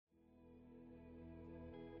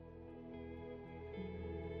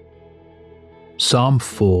Psalm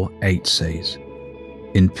 4:8 says,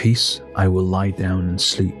 "In peace I will lie down and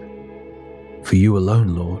sleep. For you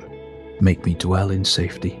alone, Lord, make me dwell in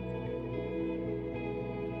safety."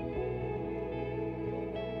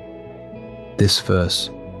 This verse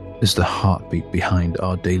is the heartbeat behind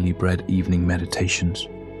our Daily Bread evening meditations.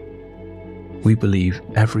 We believe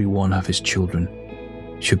every one of His children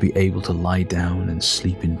should be able to lie down and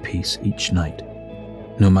sleep in peace each night,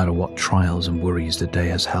 no matter what trials and worries the day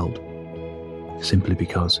has held, simply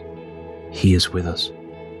because He is with us,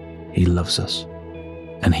 He loves us,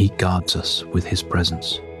 and He guards us with His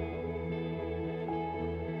presence.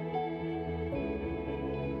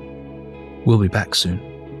 We'll be back soon.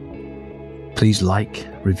 Please like,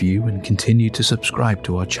 review, and continue to subscribe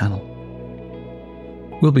to our channel.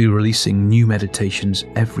 We'll be releasing new meditations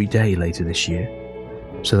every day later this year,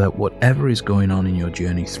 so that whatever is going on in your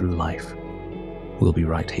journey through life, we'll be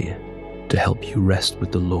right here to help you rest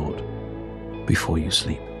with the Lord before you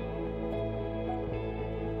sleep.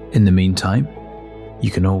 In the meantime,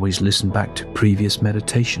 you can always listen back to previous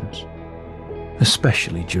meditations,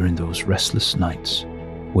 especially during those restless nights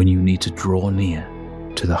when you need to draw near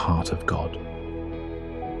to the heart of God.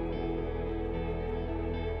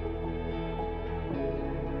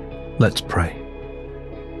 Let's pray.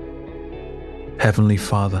 Heavenly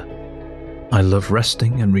Father, I love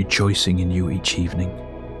resting and rejoicing in you each evening.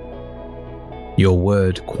 Your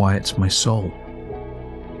word quiets my soul,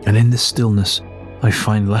 and in this stillness I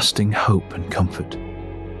find lasting hope and comfort.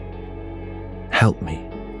 Help me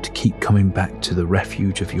to keep coming back to the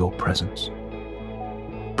refuge of your presence.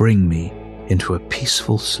 Bring me into a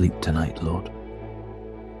peaceful sleep tonight, Lord,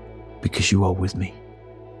 because you are with me,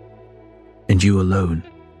 and you alone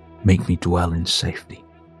make me dwell in safety.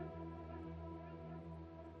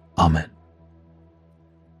 Amen.